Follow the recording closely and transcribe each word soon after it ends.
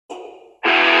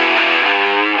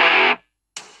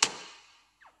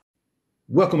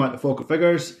Welcome back to Falkert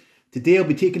Figures. Today I'll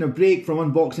be taking a break from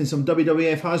unboxing some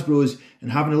WWF Hasbros and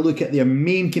having a look at their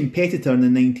main competitor in the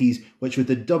 90s, which was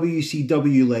the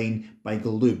WCW line by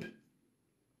Galoob.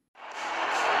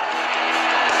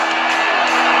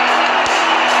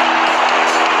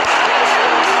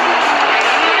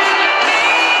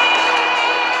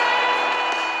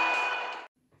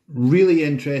 Really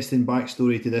interesting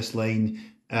backstory to this line.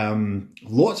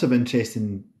 Lots of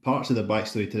interesting parts of the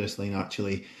backstory to this line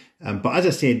actually. But as I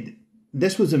said,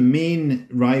 this was the main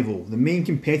rival, the main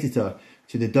competitor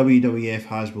to the WWF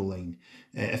Hasbro line.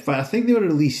 In fact, I think they were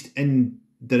released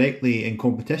directly in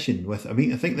competition with, I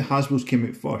think the Hasbros came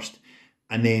out first,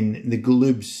 and then the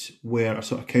Galoobs were a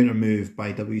sort of counter move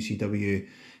by WCW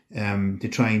to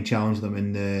try and challenge them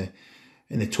in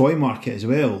the toy market as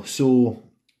well. So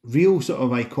real sort of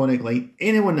iconic line.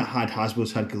 Anyone that had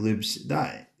Hasbros had Galoobs.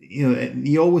 That, you know,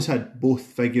 you always had both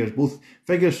figures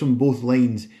from both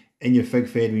lines in your fig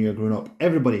fed when you were growing up.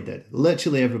 Everybody did.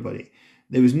 Literally everybody.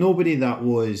 There was nobody that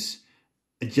was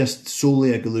just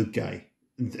solely a Galoob guy.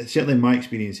 Certainly in my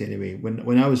experience anyway.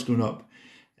 When I was growing up,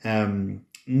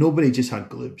 nobody just had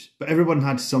Galoobs. But everyone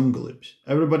had some Galoobs.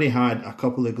 Everybody had a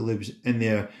couple of Galoobs in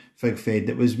their fig fed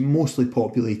that was mostly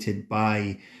populated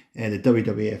by the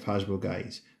WWF Hasbro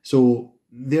guys. So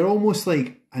they're almost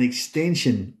like an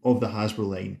extension of the Hasbro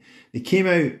line. They came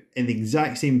out in the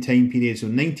exact same time period. So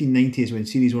 1990 is when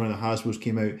Series 1 of the Hasbros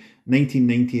came out.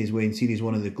 1990 is when Series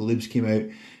 1 of the Galoobs came out.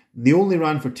 They only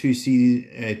ran for two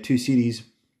series,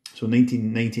 so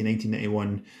 1990,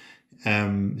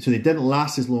 1991. So they didn't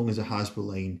last as long as the Hasbro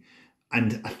line.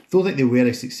 And I don't think they were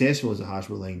as successful as the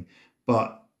Hasbro line.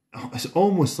 But it's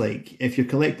almost like if you're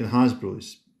collecting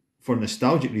Hasbros, for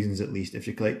nostalgic reasons at least, if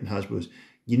you're collecting Hasbros,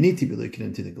 you need to be looking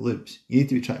into the Galoobs. You need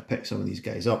to be trying to pick some of these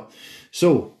guys up.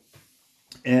 So,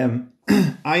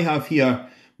 I have here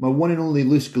my one and only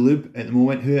loose Galoob at the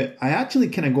moment, who I actually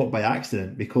kind of got by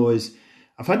accident because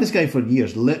I've had this guy for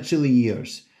years, literally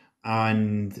years.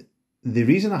 And the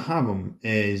reason I have him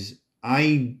is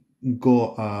I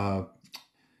got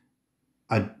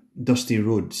a Dusty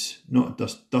Rhodes, not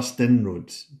Dustin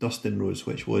Rhodes,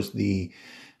 which was the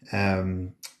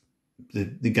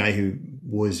guy who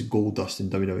was Goldust in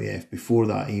WWF. Before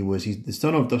that, he's the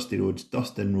son of Dusty Rhodes,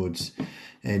 Dustin Rhodes,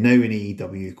 now in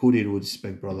AEW, Cody Rhodes'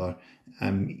 big brother.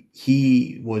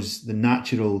 He was the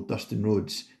natural Dustin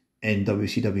Rhodes in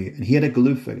WCW, and he had a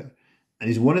Galoob figure. And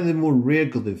he's one of the more rare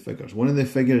Galoob figures, one of the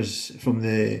figures from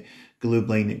the Galoob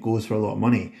line that goes for a lot of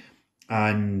money.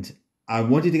 And I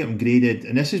wanted to get him graded,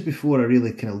 and this is before I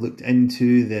really kind of looked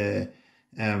into the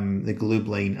Galoob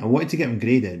line. I wanted to get him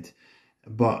graded,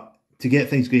 but to get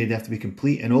things graded, they have to be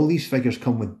complete. And all these figures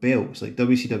come with belts, like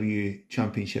WCW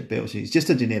Championship belts. It's just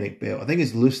a generic belt. I think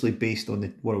it's loosely based on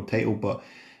the world title, but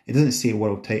it doesn't say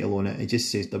world title on it. It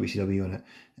just says WCW on it.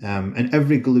 And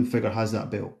every Galoob figure has that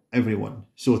belt. Every one.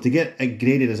 So to get it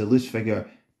graded as a loose figure,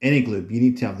 any Galoob, you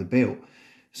need to have the belt.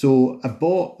 So I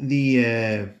bought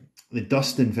the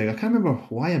Dustin figure. I can't remember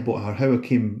why I bought her, how I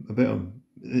came about him.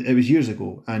 It was years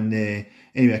ago, and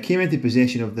anyway, I came into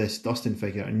possession of this Dustin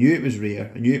figure. I knew it was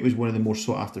rare. I knew it was one of the more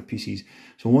sought after pieces,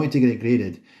 so I wanted to get it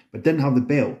graded, but didn't have the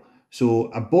belt.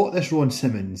 So I bought this Ron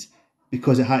Simmons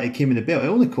because it came in the belt. It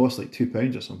only cost like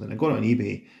 £2 or something. I got it on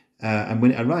eBay, and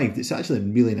when it arrived, it's actually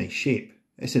in really nice shape.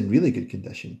 It's in really good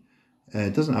condition.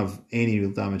 It doesn't have any real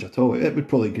damage at all. It would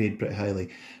probably grade pretty highly.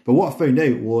 But what I found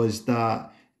out was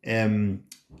that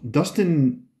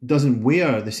Dustin doesn't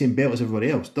wear the same belt as everybody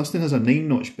else. Dustin has a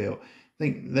 9-notch belt. I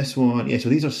think this one, yeah, so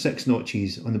these are 6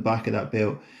 notches on the back of that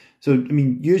belt. So, I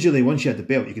mean, usually once you had the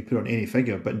belt, you could put it on any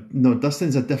figure, but no,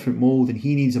 Dustin's a different mold and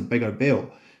he needs a bigger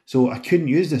belt. So I couldn't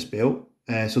use this belt,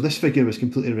 so this figure was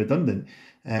completely redundant.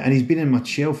 And he's been in my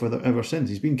shelf ever since.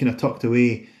 He's been kind of tucked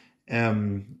away.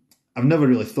 I've never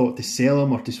really thought to sell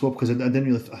him or to swap, because I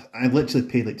literally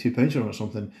paid like £2 for him or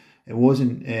something. It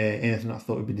wasn't anything I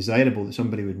thought would be desirable that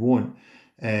somebody would want.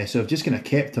 So I've just kind of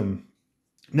kept him.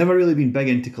 Never really been big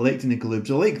into collecting the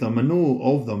Galoobs. I like them, I know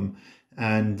of them,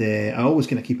 and I always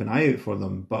kind of keep an eye out for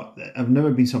them, but I've never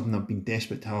been something I've been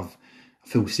desperate to have a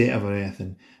full set of or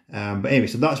anything. But anyway,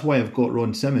 so that's why I've got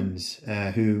Ron Simmons,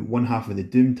 who one half of the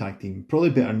Doom tag team, probably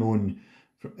better known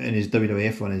in his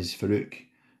WWF run as Farouk,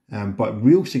 but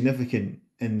real significant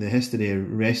in the history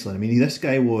of wrestling. I mean, this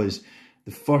guy was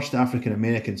the first African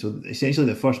American, so essentially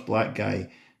the first black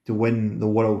guy to win the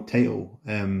world title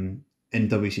in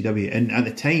WCW. And at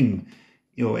the time,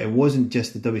 you know, it wasn't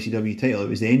just the WCW title, it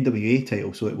was the NWA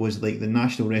title. So it was like the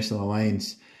National Wrestling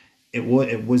Alliance. It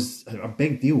was a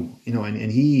big deal, you know,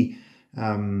 and he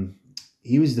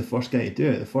was the first guy to do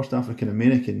it, the first African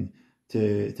American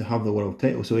to have the world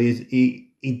title. So he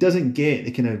he doesn't get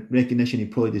the kind of recognition he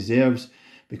probably deserves,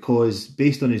 because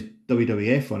based on his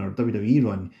WWF run or WWE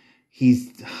run,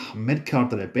 he's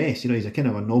mid-carder at best. He's a kind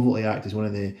of a novelty act as one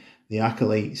of the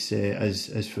acolytes as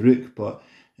Farouk, but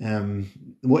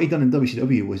what he done in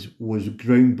WCW was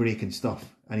groundbreaking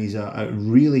stuff, and he's a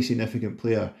really significant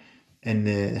player in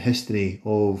the history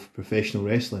of professional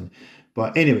wrestling.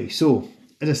 But anyway, so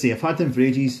as I say, I've had him for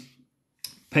ages.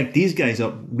 Picked these guys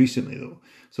up recently though,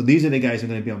 so these are the guys I'm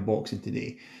going to be unboxing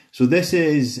today. So this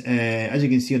is, as you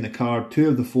can see on the card, 2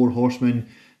 of the 4 Horsemen.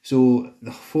 So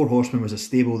the 4 Horsemen was a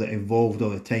stable that evolved all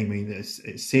the time. I mean,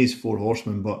 it says 4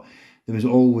 Horsemen, but there was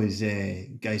always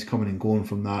guys coming and going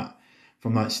from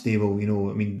that stable.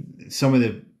 I mean, some of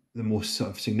the most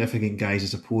sort of significant guys, I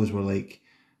suppose, were like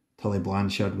Tully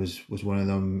Blanchard was one of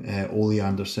them. Ole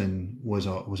Anderson was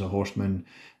a Horseman.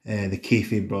 The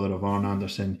kayfabe brother of Arn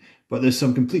Anderson. But there's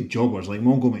some complete jobbers, like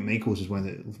Mongo McMichaels is one of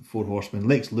the 4 Horsemen.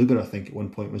 Lex Luger, I think, at one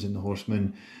point was in the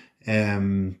Horsemen.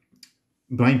 Brian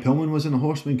Pillman was in the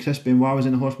Horsemen. Chris Benoit was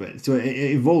in the Horsemen. So it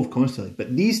evolved constantly.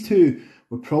 But these 2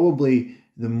 were probably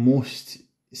the most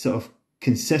sort of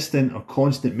consistent or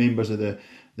constant members of the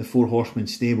 4 Horsemen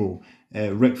stable.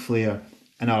 Ric Flair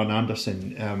and Arn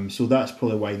Anderson. So that's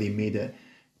probably why they made it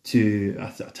to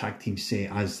a tag team set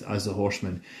as the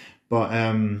Horsemen. But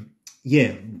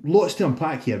yeah, lots to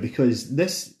unpack here, because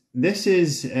this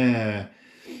is a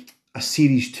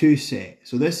Series 2 set.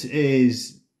 So this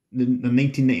is the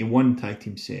 1991 tag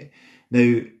team set.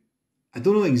 Now, I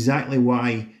don't know exactly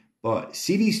why, but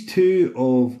Series 2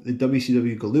 of the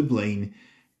WCW Galoob line,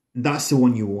 that's the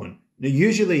one you want. Now,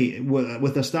 usually,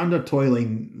 with a standard toy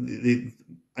line,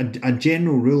 a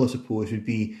general rule, I suppose, would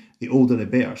be the older the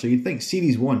better. So you'd think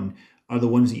Series 1 are the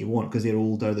ones that you want because they're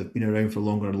older, they've been around for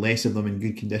longer, less of them in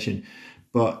good condition.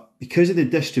 But because of the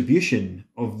distribution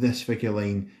of this figure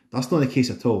line, that's not the case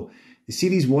at all. The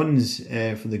Series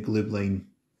 1s for the Galoob line,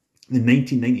 the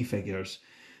 1990 figures,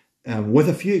 with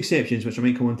a few exceptions, which I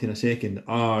might come on to in a second,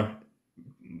 are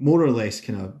more or less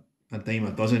kind of a dime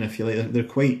a dozen, if you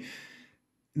like.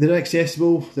 They're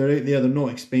accessible, they're out there, they're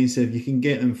not expensive. You can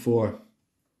get them for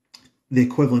the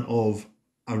equivalent of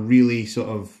a really sort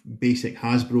of basic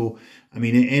Hasbro. I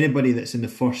mean, anybody that's in the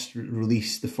first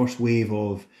release, the first wave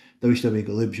of WCW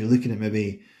Galoobs, you're looking at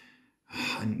maybe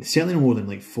certainly no more than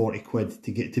like 40 quid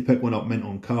to pick one up mint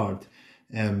on card.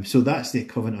 So that's the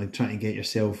equivalent of trying to get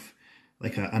yourself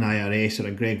like an IRS or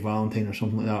a Greg Valentine or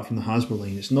something like that from the Hasbro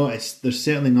line. There's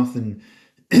certainly nothing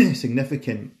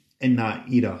significant in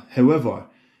that era. However,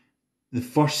 the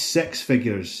first 6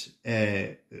 figures,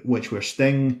 which were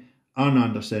Sting, Arn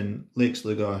Anderson, Lex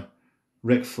Luger,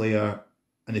 Ric Flair,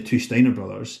 and the 2 Steiner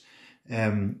brothers,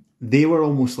 they were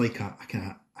almost like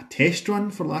a test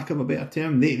run, for lack of a better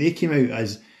term. They came out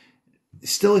as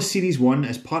still a Series 1,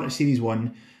 as part of Series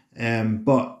 1,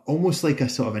 but almost like a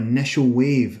sort of initial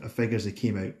wave of figures that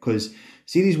came out, because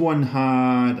Series 1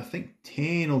 had, I think,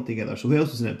 10 altogether. So who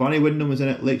else was in it? Barry Windham was in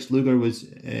it, Lex Luger was,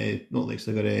 not Lex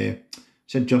Luger,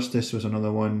 Sid Justice was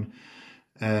another one.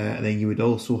 And then you would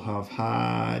also have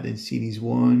had in Series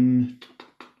 1,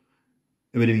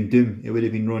 it would have been Doom, it would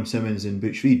have been Ron Simmons and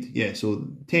Butch Reed. Yeah, so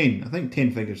 10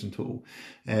 figures in total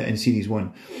in Series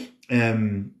 1.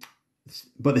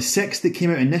 But the 6 that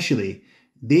came out initially,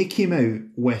 they came out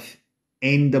with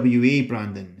NWA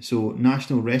branding, so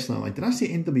National Wrestling Alliance. Did I say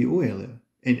NWO earlier?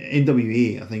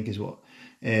 NWA, I think is what.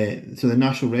 So the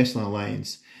National Wrestling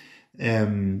Alliance.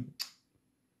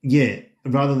 Yeah,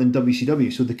 rather than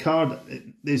WCW. So the card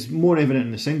is more evident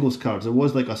in the singles cards. There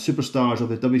was like a superstars of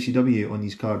the WCW on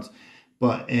these cards.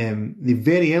 But the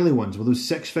very early ones were those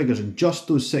 6 figures, and just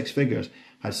those 6 figures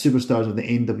had superstars of the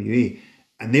NWA.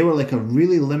 And they were like a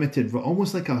really limited,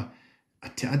 almost like I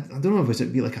don't know if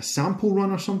it'd be like a sample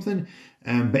run or something.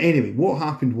 But anyway, what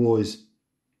happened was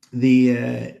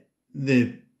the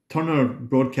Turner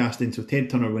Broadcasting, so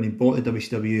Ted Turner, when he bought the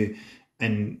WCW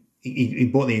and he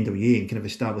bought the NWA and kind of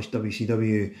established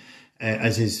WCW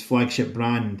as his flagship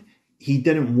brand, he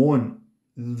didn't want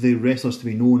the wrestlers to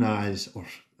be known as, or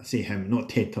I say him, not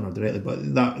Ted Turner directly,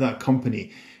 but that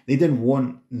company, they didn't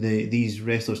want these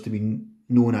wrestlers to be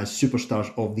known as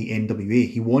superstars of the NWA.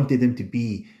 He wanted them to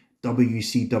be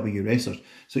WCW wrestlers.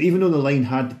 So even though the line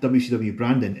had WCW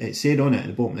branding, it said on it at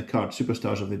the bottom of the card,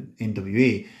 superstars of the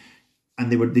NWA.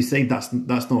 And they said that's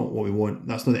not what we want.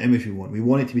 That's not the image we want. We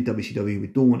want it to be WCW. We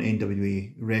don't want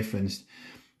NWA referenced.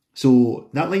 So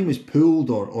that line was pulled,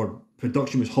 or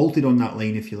production was halted on that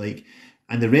line, if you like.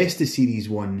 And the rest of Series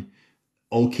 1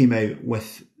 all came out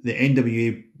with the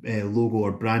NWA logo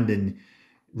or branding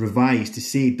revised to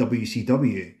say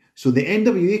WCW. So the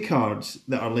NWA cards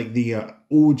that are like the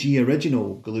OG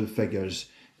original Galoob figures,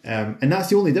 And that's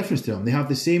the only difference to them. They have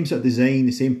the same sort of design,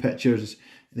 the same pictures,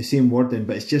 the same wording,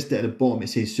 but it's just that at the bottom it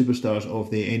says Superstars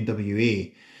of the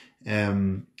NWA.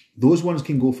 Those ones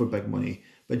can go for big money.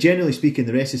 But generally speaking,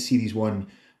 the rest of Series 1,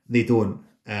 they don't.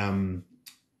 And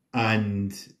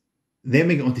then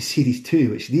we get on to Series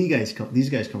 2, which these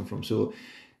guys come from. So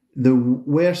there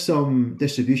were some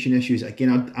distribution issues.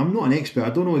 Again, I'm not an expert. I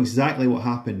don't know exactly what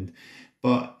happened.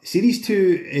 But Series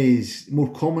 2 is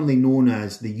more commonly known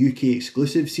as the UK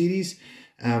exclusive series.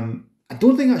 I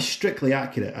don't think that's strictly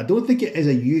accurate. I don't think it is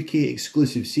a UK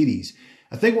exclusive series.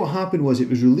 I think what happened was it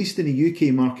was released in the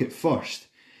UK market first.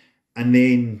 And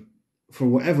then, for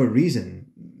whatever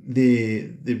reason,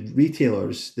 the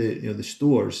retailers, the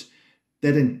stores,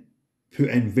 didn't put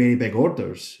in very big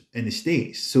orders in the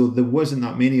States. So there wasn't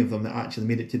that many of them that actually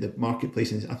made it to the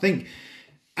marketplace. And I think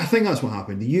that's what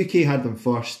happened. The UK had them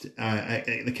first at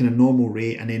the kind of normal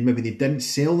rate, and then maybe they didn't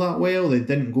sell that well. They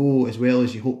didn't go as well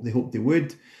as they hoped they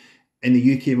would in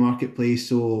the UK marketplace.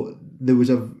 So there was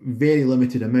a very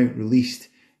limited amount released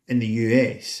in the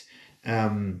US.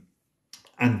 And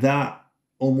that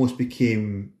almost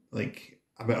became like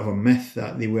a bit of a myth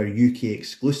that they were UK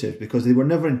exclusive, because they were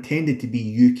never intended to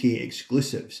be UK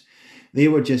exclusives. They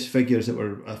were just figures that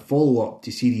were a follow-up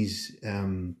to Series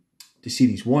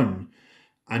 1.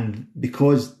 And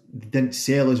because they didn't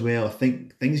sell as well, I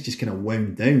think things just kind of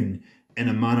wound down in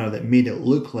a manner that made it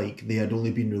look like they had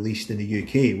only been released in the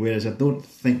UK, whereas I don't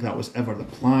think that was ever the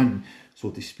plan, so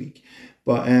to speak.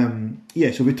 But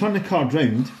yeah, so we turn the card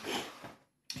round.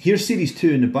 Here's Series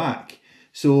 2 in the back.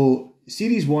 So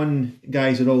Series 1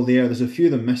 guys are all there. There's a few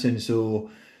of them missing. So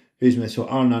who's missing? So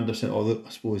Arn Anderson, I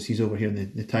suppose he's over here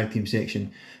in the tag team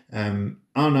section. Arn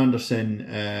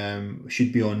Anderson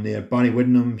should be on there. Barry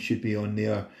Windham should be on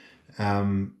there.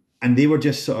 And they were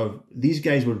just these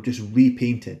guys were just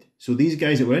repainted. So these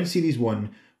guys that were in Series 1,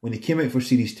 when they came out for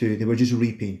Series 2, they were just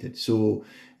repainted. So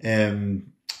Pillman,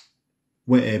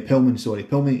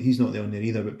 he's not there on there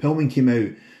either, but Pillman came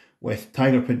out with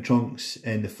tiger print trunks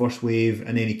in the first wave,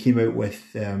 and then he came out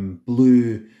with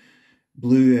blue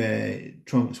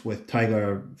trunks with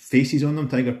tiger faces on them,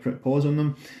 tiger print paws on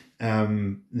them.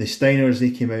 The Steiners,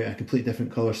 they came out in a completely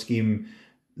different colour scheme.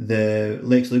 The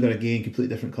Lex Luger, again,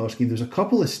 completely different colour scheme. There was a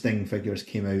couple of Sting figures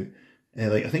came out.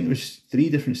 I think there was 3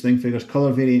 different Sting figures,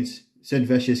 colour variants. Sid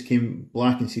Vicious came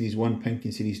black in Series 1, pink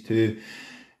in Series 2.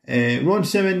 Ron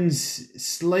Simmons,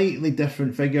 slightly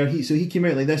different figure. He came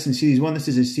out like this in Series 1. This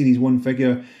is his Series 1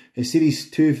 figure. His Series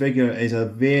 2 figure is a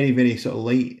very, very sort of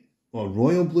light, or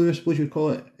royal blue, I suppose you'd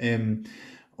call it,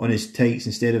 on his tights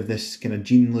instead of this kind of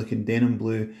jean-looking denim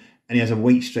blue. And he has a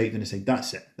white stripe on the side.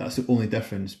 That's it. That's the only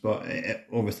difference. But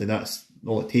obviously that's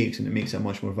all it takes, and it makes it a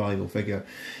much more valuable figure.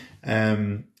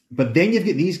 But then you've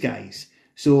got these guys.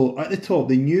 So at the top,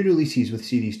 the new releases with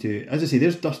Series 2, as I say,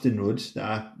 there's Dustin Rhodes that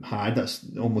I had. That's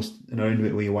almost an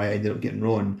roundabout way why I ended up getting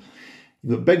Ron.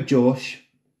 You've got Big Josh,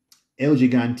 El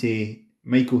Gigante,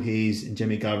 Michael Hayes, and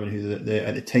Jimmy Garvin, who at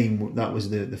the time, that was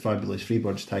the Fabulous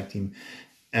Freebirds tag team.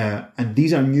 And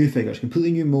these are new figures,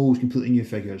 completely new molds, completely new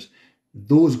figures.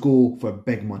 Those go for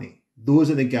big money. Those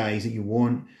are the guys that you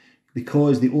want,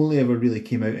 because they only ever really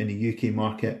came out in the UK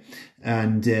market,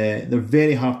 and they're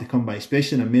very hard to come by,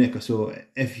 especially in America. So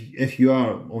if you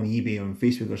are on eBay or on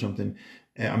Facebook or something,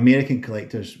 American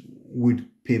collectors would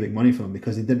pay big money for them,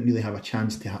 because they didn't really have a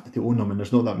chance to own them, and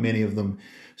there's not that many of them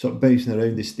sort of bouncing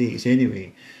around the States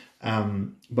anyway.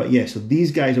 But yeah, so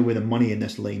these guys are where the money in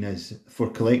this line is for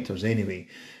collectors anyway.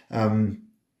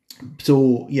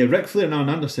 So yeah, Ric Flair and Arn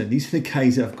Anderson, these are the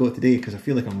guys that I've got today, because I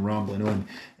feel like I'm rambling on.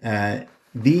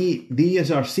 These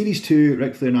are Series 2,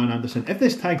 Ric Flair and Arn Anderson. If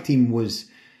this tag team was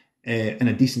in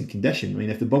a decent condition, I mean,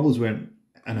 if the bubbles weren't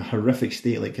in a horrific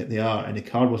state like they are, and the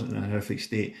card wasn't in a horrific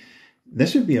state,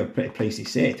 this would be a pretty pricey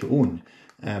set to own.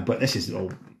 But this is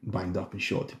all banged up and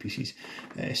shot to pieces.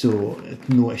 So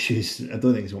no issues. I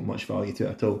don't think there's much value to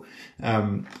it at all.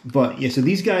 But yeah, so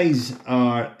these guys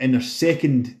are in their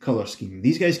second colour scheme.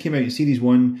 These guys came out in Series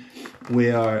 1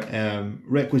 where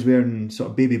Rick was wearing sort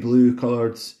of baby blue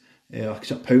coloured, like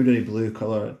sort of powdery blue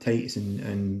colour tights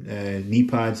and knee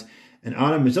pads. And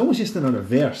Aaron was almost just in a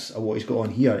reverse of what he's got on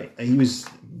here. He was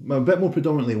a bit more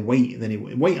predominantly white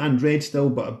than white and red still,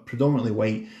 but predominantly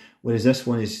white, whereas this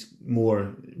one is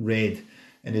more red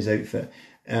in his outfit.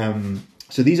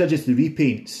 So these are just the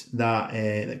repaints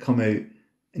that come out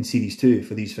in Series 2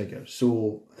 for these figures.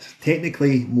 So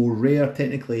technically more rare,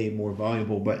 technically more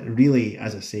valuable, but really,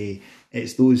 as I say,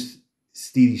 it's those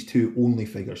Series 2 only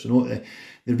figures. So not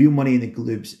the real money in the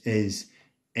Galoobs is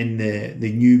in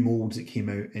the new molds that came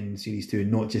out in Series 2,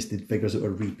 not just the figures that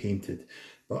were repainted.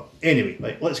 But anyway,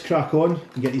 right, let's crack on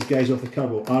and get these guys off the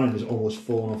card. Well, Aaron has almost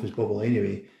fallen off his bubble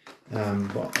anyway,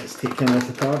 but let's take him off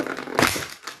the card.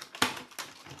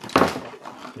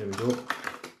 There we go.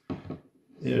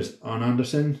 There's Arn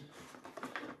Anderson,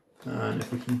 and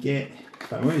if we can get, in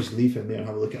fact, I might just leave him there and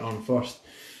have a look at Arn first.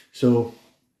 So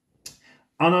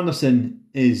Arn Anderson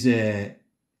is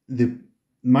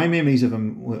my memories of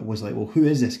him was like, well, who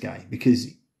is this guy? Because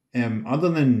other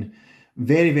than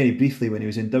very, very briefly when he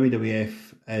was in WWF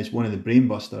as one of the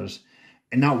Brainbusters,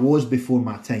 and that was before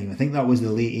my time. I think that was the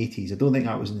late 80s. I don't think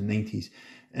that was in the 90s.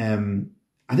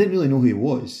 I didn't really know who he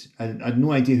was. I had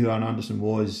no idea who Arn Anderson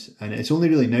was, and it's only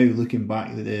really now looking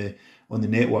back on the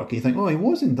network, you think, oh, he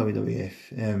was in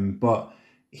WWF, but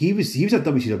he was a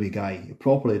WCW guy, a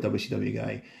properly WCW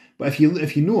guy. But if you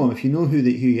know him, if you know who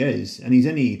he is, and he's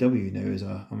in AEW now as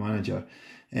a manager,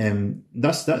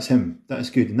 that's him. That's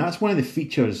good, and that's one of the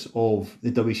features of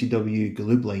the WCW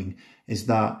Galoob line, is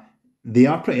that they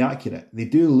are pretty accurate. They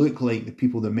do look like the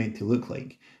people they're meant to look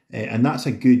like, and that's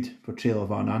a good portrayal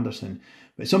of Arn Anderson.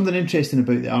 But something interesting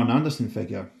about the Arn Anderson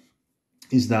figure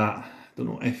is that, I don't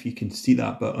know if you can see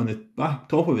that, but on the back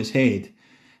top of his head,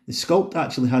 the sculpt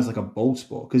actually has like a bald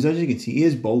spot, because as you can see, he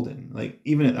is balding. Like,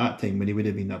 even at that time when he would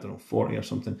have been, I don't know, 40 or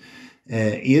something,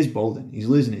 he is balding. He's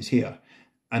losing his hair.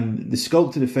 And the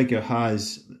sculpt of the figure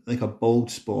has like a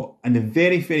bald spot. And the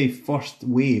very, very first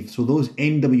wave, so those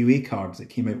NWA cards that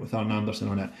came out with Arn Anderson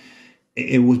on it,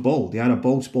 it was bald. He had a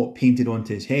bald spot painted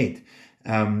onto his head.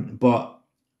 But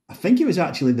I think it was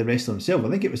actually the wrestler himself. I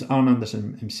think it was Arn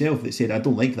Anderson himself that said, I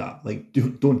don't like that. Like,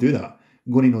 don't do that.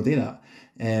 I'm going to no do that.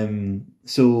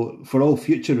 So for all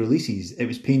future releases, it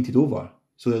was painted over,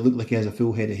 so it looked like he has a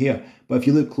full head of hair. But if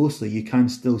you look closely, you can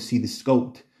still see the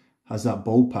sculpt has that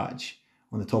bald patch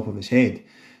on the top of his head.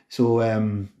 So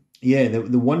yeah,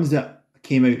 the ones that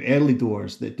came out early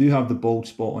doors that do have the bald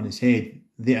spot on his head,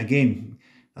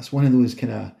 that's one of those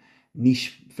kind of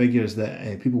niche figures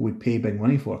that people would pay big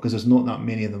money for, because there's not that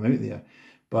many of them out there.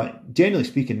 But generally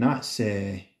speaking, it's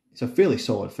a fairly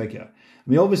solid figure. I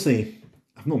mean, obviously,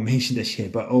 I've not mentioned this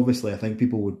yet, but obviously I think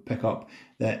people would pick up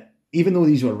that even though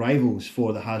these were rivals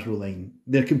for the Hasbro line,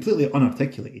 they're completely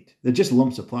unarticulated. They're just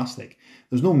lumps of plastic.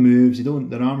 There's no moves.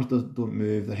 Their arms don't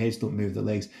move. Their heads don't move. Their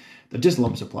legs. They're just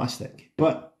lumps of plastic.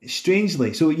 But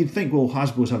strangely, so you'd think, well,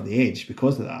 Hasbro's have the edge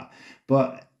because of that.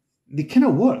 But they kind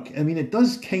of work. I mean, it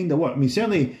does kind of work. I mean,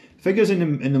 certainly figures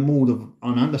in the mold of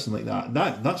Arn Anderson like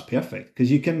that's perfect, because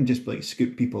you can just like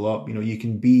scoop people up. You know, you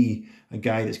can be a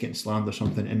guy that's getting slammed or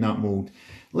something in that mold.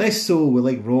 Less so with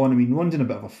like Ron. I mean, Ron's in a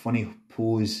bit of a funny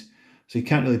pose, so you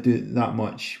can't really do that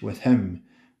much with him.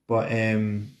 But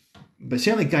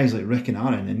certainly guys like Rick and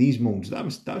Aaron in these molds, that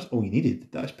was all you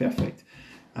needed. That was perfect.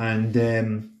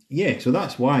 And yeah, so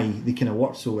that's why they kind of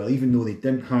worked so well, even though they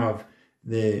didn't have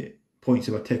the points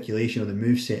of articulation or the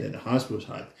moveset that the Hasbro's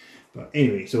had. But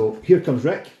anyway, so here comes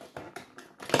Rick.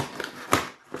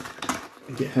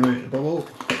 Get him out of the bubble.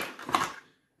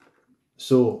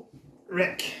 So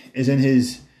Rick is in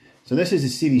his, so this is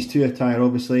his Series 2 attire,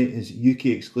 obviously, his UK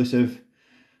exclusive.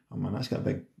 Oh man, that's got a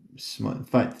big smudge. In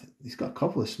fact, he's got a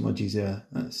couple of smudges there.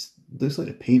 Looks like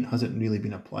the paint hasn't really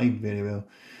been applied very well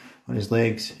on his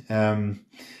legs.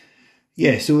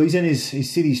 Yeah, so he's in his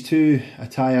Series 2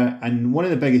 attire, and one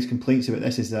of the biggest complaints about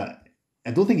this is that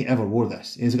I don't think he ever wore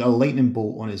this. He's got a lightning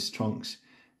bolt on his trunks,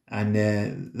 and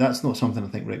that's not something I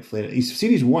think Ric Flair... He's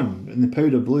Series 1 in the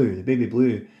powder blue, the baby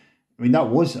blue. I mean, that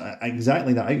was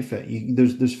exactly that outfit.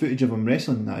 There's footage of him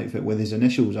wrestling in that outfit with his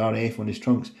initials RF on his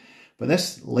trunks. But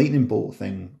this lightning bolt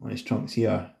thing on his trunks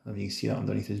here, if you can see that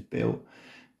underneath his belt,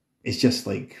 it's just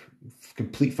like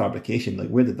complete fabrication. Like,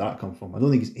 where did that come from? I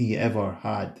don't think he ever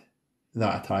had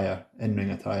that attire, in-ring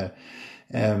attire.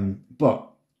 But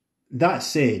that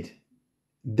said,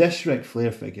 this Ric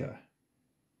Flair figure,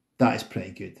 that is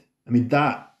pretty good. I mean,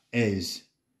 that is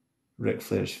Ric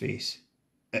Flair's face.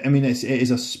 I mean, it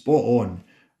is a spot-on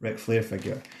Ric Flair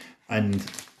figure. And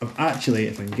I've actually,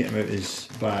 if I can get him out of his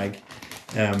bag,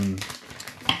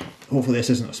 hopefully this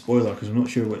isn't a spoiler, because I'm not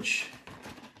sure which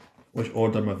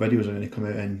order my videos are going to come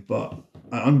out in, but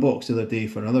I unboxed the other day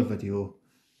for another video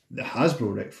the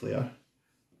Hasbro Ric Flair,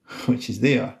 which is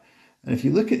there. And if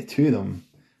you look at the two of them,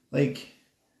 like,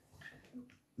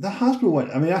 the Hasbro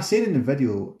one, I mean, I said in the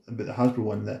video about the Hasbro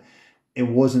one that it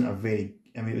wasn't a very,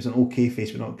 I mean, it was an okay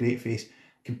face, but not a great face.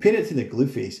 Compare it to the Galoob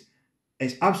face,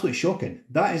 it's absolutely shocking.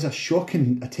 That is a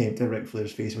shocking attempt at Ric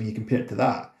Flair's face when you compare it to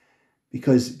that.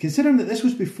 Because considering that this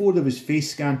was before there was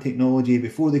face scan technology,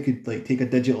 before they could like take a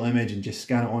digital image and just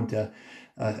scan it onto a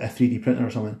 3D printer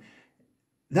or something,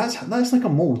 that's like a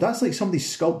mold. That's like somebody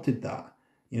sculpted that,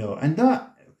 you know, and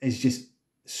that is just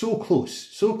so close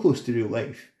to real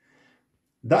life.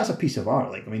 That's a piece of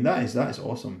art. Like, I mean, that is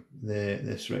awesome.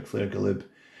 This Ric Flair Galoob.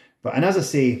 And as I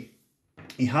say,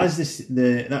 he has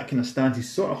that kind of stance.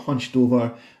 He's sort of hunched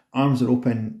over, arms are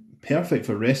open, perfect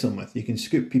for wrestling with. You can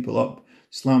scoop people up,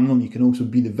 slam them. You can also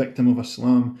be the victim of a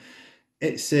slam.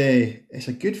 It's a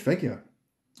good figure.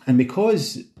 And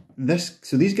because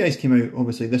these guys came out,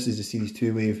 obviously this is the Series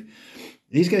 2 wave.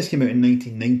 These guys came out in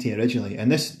 1990 originally.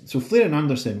 And so Flair and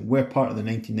Anderson were part of the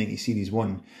 1990 Series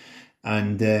 1.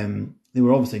 And they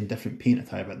were obviously in different paint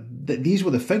attire, but these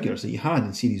were the figures that you had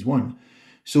in Series 1.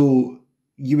 So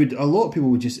a lot of people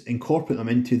would just incorporate them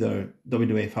into their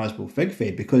WWF Hasbro Fig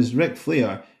Fed, because Ric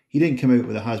Flair, he didn't come out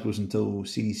with the Hasbros until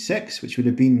Series 6, which would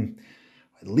have been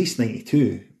at least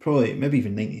 92, probably, maybe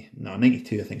even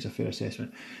 92 I think is a fair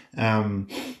assessment.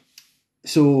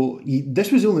 So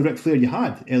this was the only Ric Flair you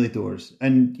had early doors.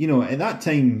 And, you know, at that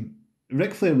time,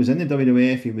 Ric Flair was in the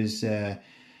WWF,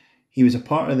 he was a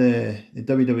part of the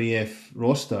WWF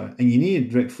roster, and you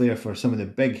needed Ric Flair for some of the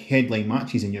big headline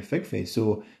matches in your Fig Fed.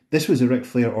 So this was the Ric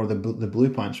Flair, or the Blue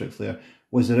Pants Ric Flair,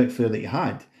 was the Ric Flair that you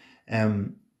had.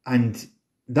 And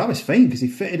that was fine, because he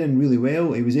fitted in really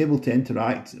well. He was able to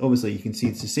interact. Obviously, you can see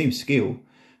it's the same scale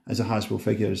as the Hasbro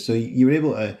figures. So you were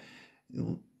able to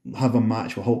have a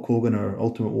match with Hulk Hogan or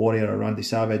Ultimate Warrior or Randy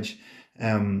Savage.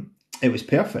 It was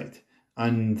perfect.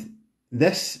 And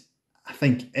this, I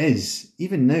think, is,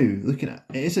 even now, looking at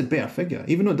it, is a better figure.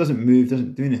 Even though it doesn't move,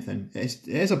 doesn't do anything, it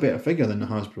is a better figure than the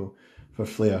Hasbro for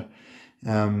Flair.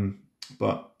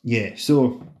 But yeah,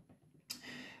 so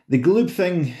the Galoob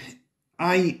thing,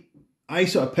 I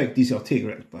sort of picked these. I'll take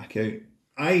Rick back out.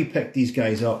 I picked these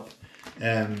guys up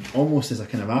almost as a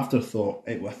kind of afterthought.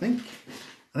 I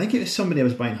think it was somebody I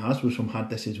was buying Hasbros from had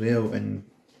this as well, and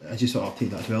I just thought I'll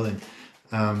take that as well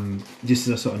then, just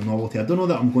as a sort of novelty. I don't know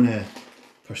that I'm going to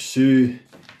pursue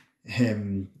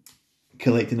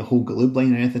collecting the whole Galoob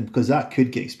line or anything, because that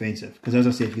could get expensive. Because as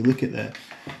I say, if you look at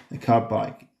the card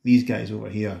back, these guys over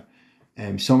here,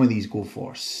 some of these go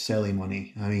for silly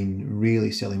money. I mean,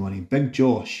 really silly money. Big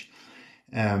Josh,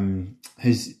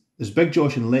 there's Big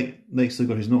Josh and Lex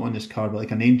Luger, who's not on this card, but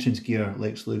like an entrance gear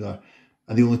Lex Luger,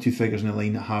 are the only two figures in the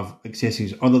line that have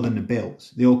accessories other than the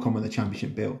belts. They all come with a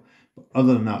championship belt. But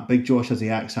other than that, Big Josh has the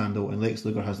axe handle, and Lex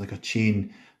Luger has like a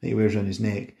chain that he wears around his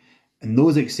neck. And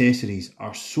those accessories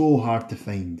are so hard to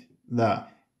find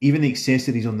that even the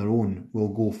accessories on their own will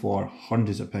go for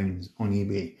hundreds of pounds on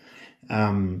eBay.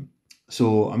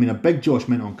 So, I mean, a Big Josh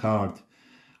mint on card,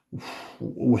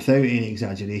 without any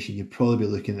exaggeration, you'd probably be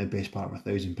looking at the best part of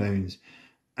 £1,000.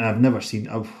 And I've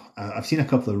seen a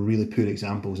couple of really poor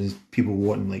examples and people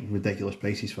wanting like ridiculous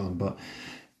prices for them. But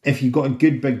if you've got a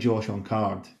good Big Josh on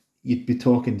card, you'd be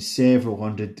talking several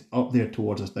hundred, up there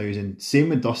towards 1,000. Same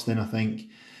with Dustin, I think.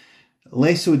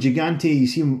 Less so Gigante. You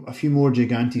see a few more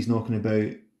Gigantes knocking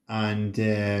about, and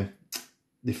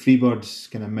the Freebirds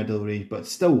kind of middle range, but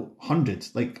still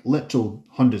hundreds, like literal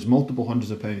hundreds, multiple hundreds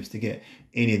of pounds to get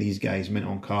any of these guys mint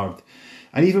on card.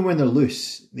 And even when they're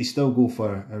loose, they still go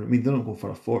for, I mean, they don't go for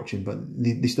a fortune, but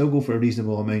they still go for a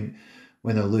reasonable amount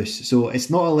when they're loose. So it's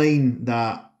not a line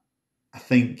that I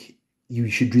think you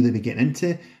should really be getting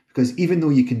into, because even though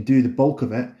you can do the bulk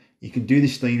of it, you can do the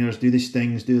Steiners, do the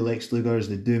Stings, do the Lex Lugers,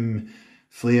 the Doom,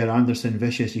 Flair, Anderson,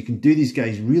 Vicious, you can do these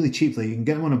guys really cheaply, you can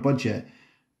get them on a budget,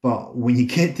 but when you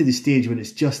get to the stage when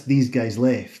it's just these guys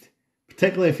left,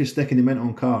 particularly if you're sticking them in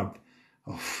on card,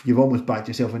 you've almost backed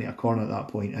yourself into a corner at that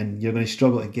point, and you're going to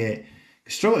struggle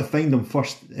to find them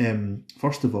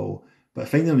first of all, but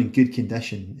finding them in good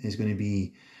condition is going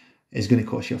to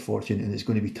cost you a fortune, and it's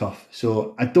going to be tough.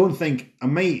 So I don't think, I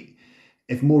might,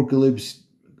 if more Galoobs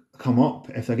come up,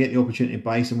 if I get the opportunity to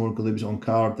buy some more Galoobs on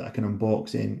card that I can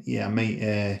unbox, then yeah,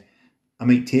 I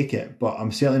might take it, but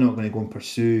I'm certainly not going to go and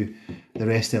pursue the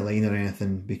rest of the line or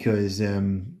anything, because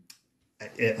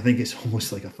I think it's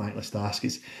almost like a thankless task.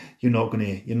 You're not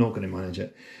going to manage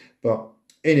it. But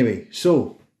anyway,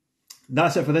 so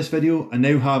that's it for this video. I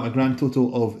now have a grand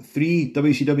total of 3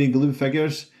 WCW Galoob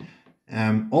figures,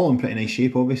 all in pretty nice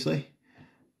shape, obviously,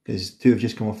 because 2 have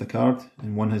just come off the card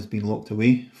and 1 has been locked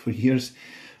away for years.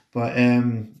 But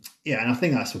yeah, and I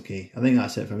think that's okay. I think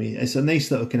that's it for me. It's a nice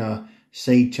little kind of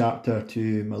side chapter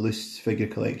to my loose figure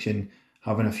collection,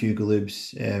 having a few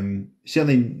Galoobs.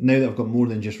 Certainly now that I've got more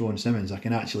than just Ron Simmons, I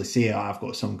can actually say I've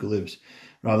got some Galoobs,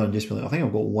 rather than just be like, I think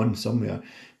I've got 1 somewhere.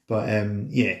 But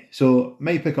yeah, so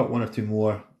might pick up 1 or 2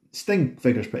 more. Sting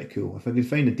figure's pretty cool. If I could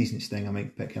find a decent Sting, I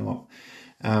might pick him up.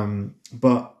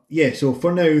 But yeah, so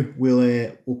for now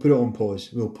we'll put it on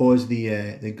pause. We'll pause the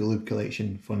Galoob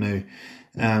collection for now,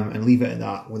 and leave it at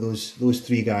that with those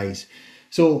 3 guys.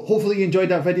 So hopefully you enjoyed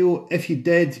that video. If you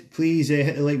did, please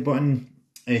hit the like button,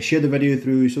 share the video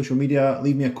through social media,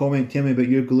 leave me a comment, tell me about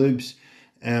your Galoobs.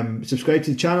 Subscribe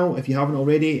to the channel if you haven't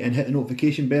already, and hit the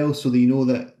notification bell so that you know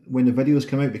that when the videos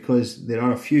come out, because there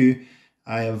are a few.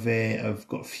 I've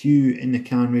got a few in the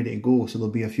can ready to go, so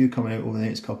there'll be a few coming out over the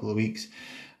next couple of weeks.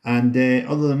 And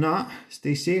other than that,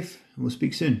 stay safe and we'll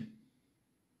speak soon.